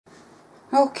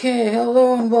Okay,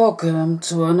 hello and welcome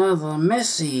to another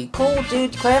messy Cool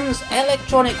Dude Clem's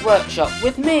electronic workshop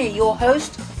with me, your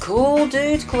host, Cool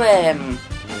Dude Clem.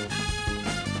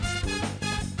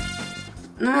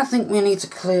 Now I think we need to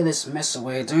clear this mess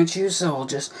away, don't you? So I'll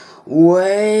just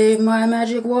wave my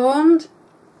magic wand.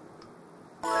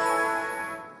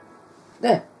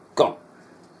 There, gone.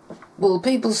 Well,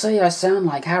 people say I sound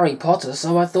like Harry Potter,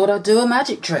 so I thought I'd do a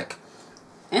magic trick.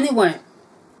 Anyway,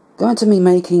 going to be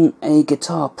making a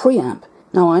guitar preamp.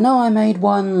 Now I know I made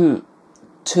one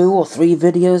 2 or 3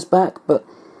 videos back, but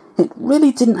it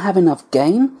really didn't have enough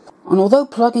gain, and although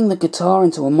plugging the guitar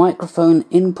into a microphone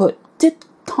input did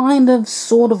kind of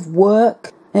sort of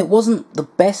work, it wasn't the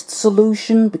best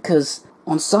solution because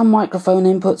on some microphone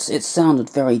inputs it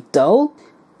sounded very dull.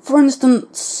 For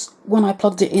instance, when I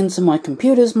plugged it into my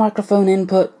computer's microphone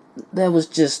input, there was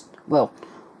just, well,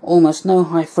 almost no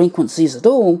high frequencies at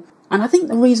all. And I think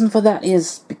the reason for that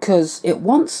is because it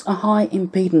wants a high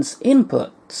impedance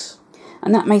input.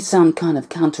 And that may sound kind of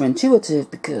counterintuitive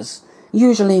because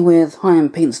usually with high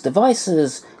impedance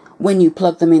devices, when you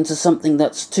plug them into something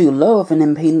that's too low of an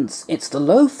impedance, it's the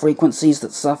low frequencies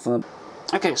that suffer.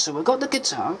 Okay, so we've got the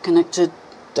guitar connected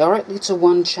directly to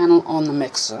one channel on the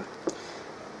mixer.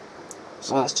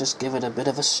 So let's just give it a bit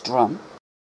of a strum.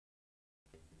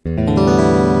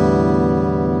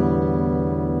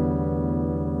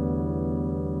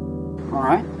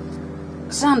 Alright,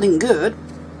 sounding good,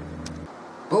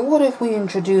 but what if we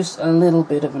introduce a little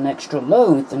bit of an extra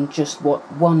load than just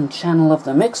what one channel of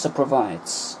the mixer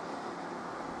provides?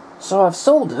 So I've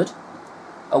soldered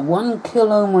a 1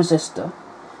 kilo ohm resistor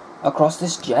across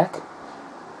this jack,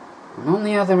 and on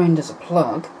the other end is a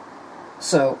plug.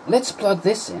 So let's plug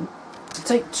this in to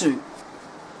take 2.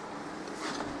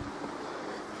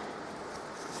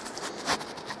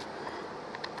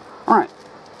 Alright.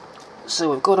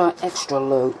 So we've got our extra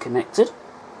load connected.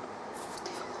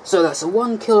 So that's a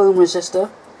 1 kilo ohm resistor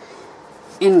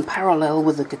in parallel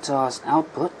with the guitar's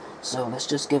output. So let's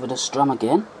just give it a strum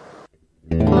again.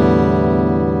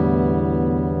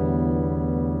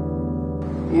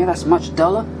 Yeah, that's much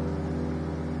duller.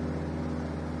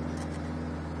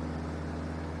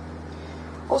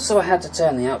 Also, I had to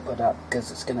turn the output up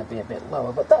because it's going to be a bit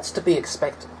lower, but that's to be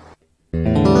expected.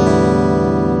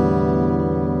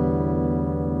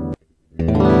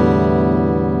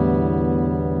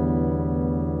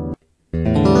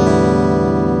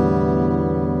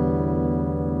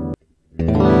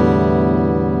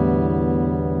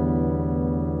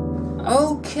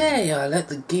 Okay, I let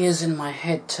the gears in my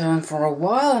head turn for a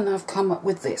while and I've come up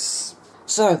with this.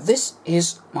 So this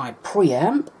is my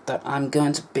preamp that I'm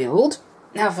going to build.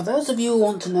 Now for those of you who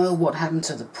want to know what happened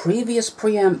to the previous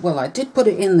preamp, well, I did put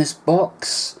it in this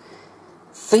box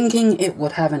thinking it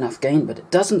would have enough gain, but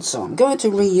it doesn't, so I'm going to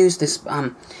reuse this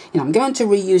I'm going to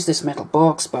reuse this metal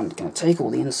box, but I'm going to take all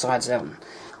the insides out and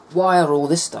wire all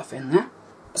this stuff in there.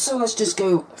 So let's just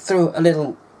go through a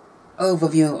little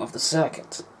overview of the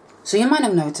circuit. So you might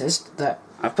have noticed that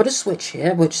I've put a switch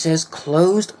here which says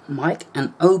closed mic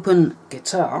and open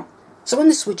guitar. So when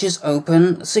the switch is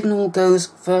open, the signal goes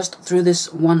first through this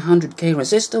 100k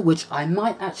resistor, which I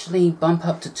might actually bump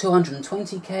up to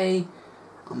 220k.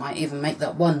 I might even make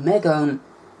that 1 megohm.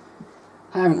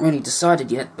 I haven't really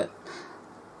decided yet, but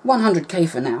 100k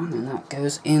for now. And that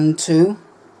goes into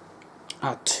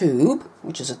our tube,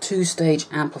 which is a 2-stage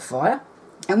amplifier.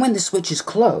 And when the switch is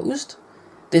closed,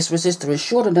 this resistor is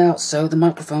shorted out, so the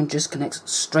microphone just connects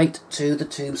straight to the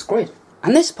tube's grid.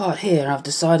 And this part here, I've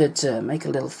decided to make a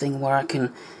little thing where I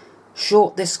can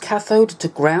short this cathode to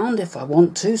ground if I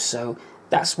want to, so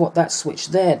that's what that switch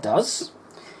there does.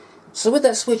 So with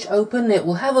that switch open, it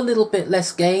will have a little bit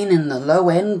less gain in the low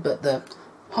end, but the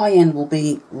high end will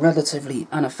be relatively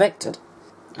unaffected.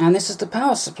 And this is the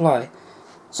power supply.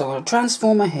 So I've got a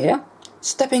transformer here,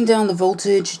 stepping down the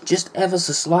voltage just ever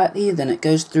so slightly, then it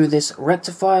goes through this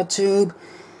rectifier tube,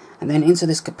 and then into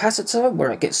this capacitor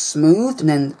where it gets smoothed, and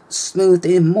then smoothed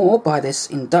in more by this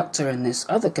inductor and this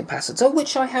other capacitor,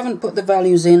 which I haven't put the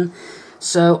values in,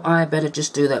 so I better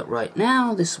just do that right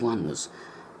now. This one was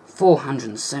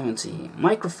 470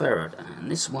 microfarad, and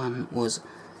this one was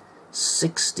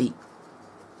 68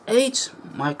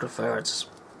 microfarads.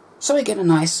 So we get a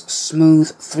nice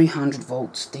smooth 300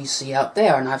 volts DC out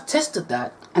there, and I've tested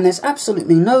that, and there's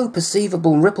absolutely no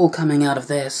perceivable ripple coming out of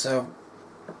there, so,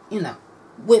 you know,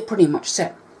 we're pretty much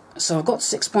set. So I've got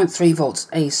 6.3 volts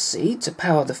AC to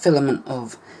power the filament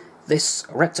of this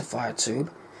rectifier tube,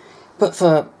 but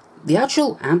for the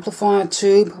actual amplifier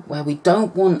tube, where we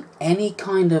don't want any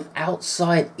kind of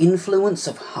outside influence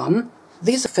of hum,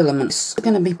 these filaments are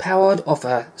going to be powered off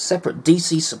a separate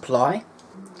DC supply.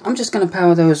 I'm just going to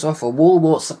power those off a wall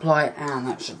wart supply, and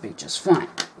that should be just fine.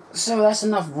 So that's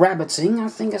enough rabbiting. I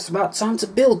think it's about time to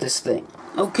build this thing.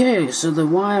 Okay, so the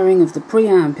wiring of the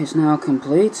preamp is now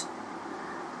complete.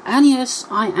 And yes,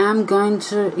 I am going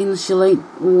to insulate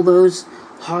all those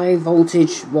high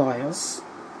voltage wires.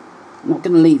 I'm not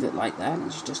going to leave it like that,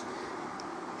 it's just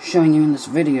showing you in this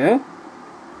video.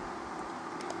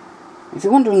 If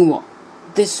you're wondering what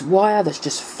this wire that's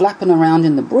just flapping around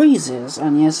in the breeze is,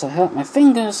 and yes, I hurt my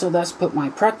finger, so that's put my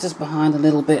practice behind a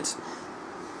little bit.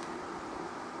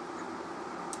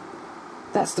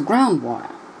 That's the ground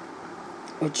wire,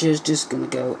 which is just going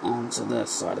to go onto the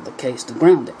side of the case to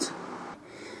ground it.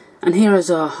 And here is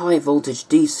our high voltage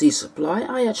DC supply.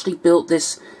 I actually built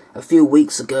this a few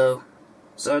weeks ago,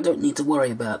 so I don't need to worry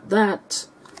about that.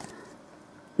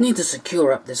 Need to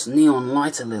secure up this neon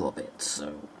light a little bit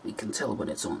so we can tell when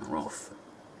it's on or off.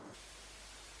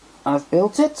 I've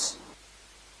built it,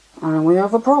 and we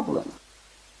have a problem.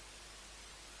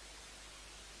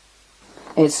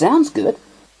 It sounds good.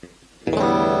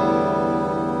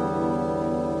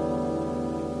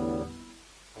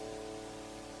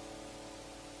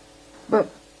 But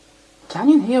can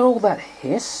you hear all that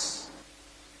hiss?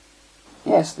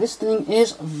 Yes, this thing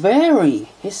is very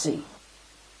hissy.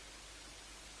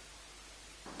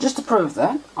 Just to prove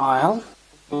that, I'll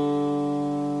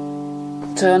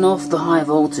turn off the high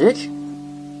voltage.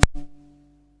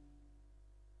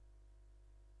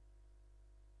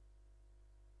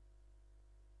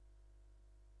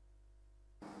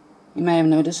 You may have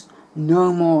noticed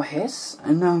no more hiss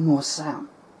and no more sound.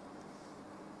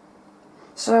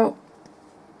 So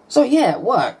yeah, it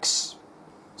works.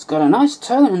 It's got a nice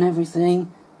tone and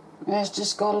everything. It's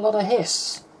just got a lot of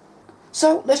hiss.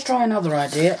 So let's try another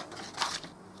idea.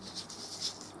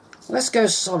 Let's go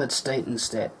solid state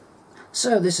instead.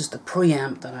 So this is the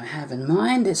preamp that I have in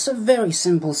mind. It's a very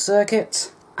simple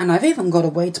circuit, and I've even got a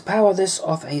way to power this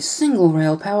off a single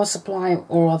rail power supply,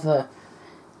 or rather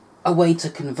a way to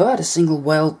convert a single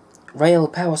rail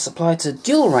power supply to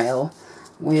dual rail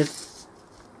with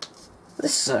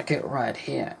this circuit right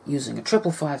here, using a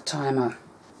 555 timer.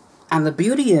 And the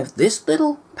beauty of this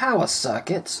little power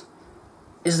circuit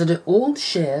is that it all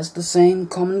shares the same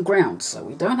common ground, so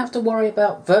we don't have to worry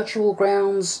about virtual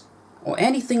grounds or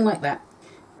anything like that.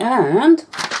 And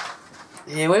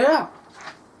here we are.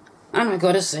 And I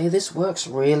gotta say, this works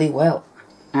really well.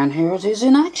 And here it is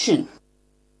in action.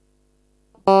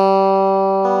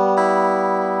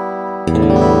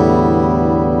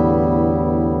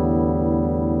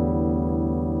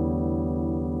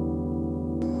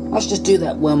 Let's just do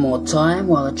that one more time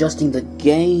while adjusting the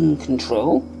gain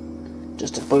control,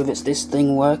 just to prove it's this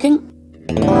thing working.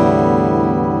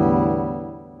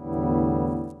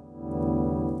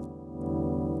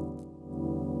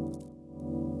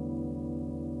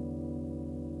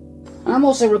 I'm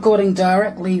also recording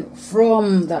directly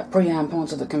from that preamp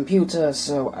onto the computer,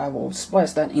 so I will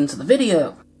splice that into the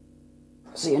video,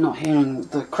 so you're not hearing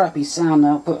the crappy sound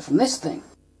output from this thing.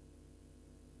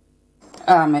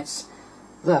 It's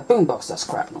the boombox that's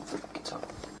crap, not the guitar.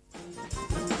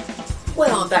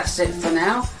 Well, that's it for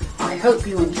now. I hope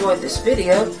you enjoyed this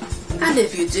video, and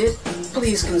if you did,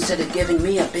 please consider giving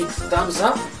me a big thumbs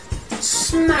up.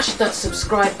 Smash that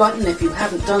subscribe button if you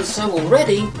haven't done so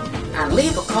already, and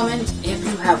leave a comment if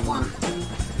you have one.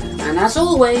 And as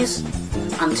always,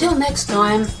 until next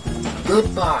time,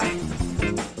 goodbye.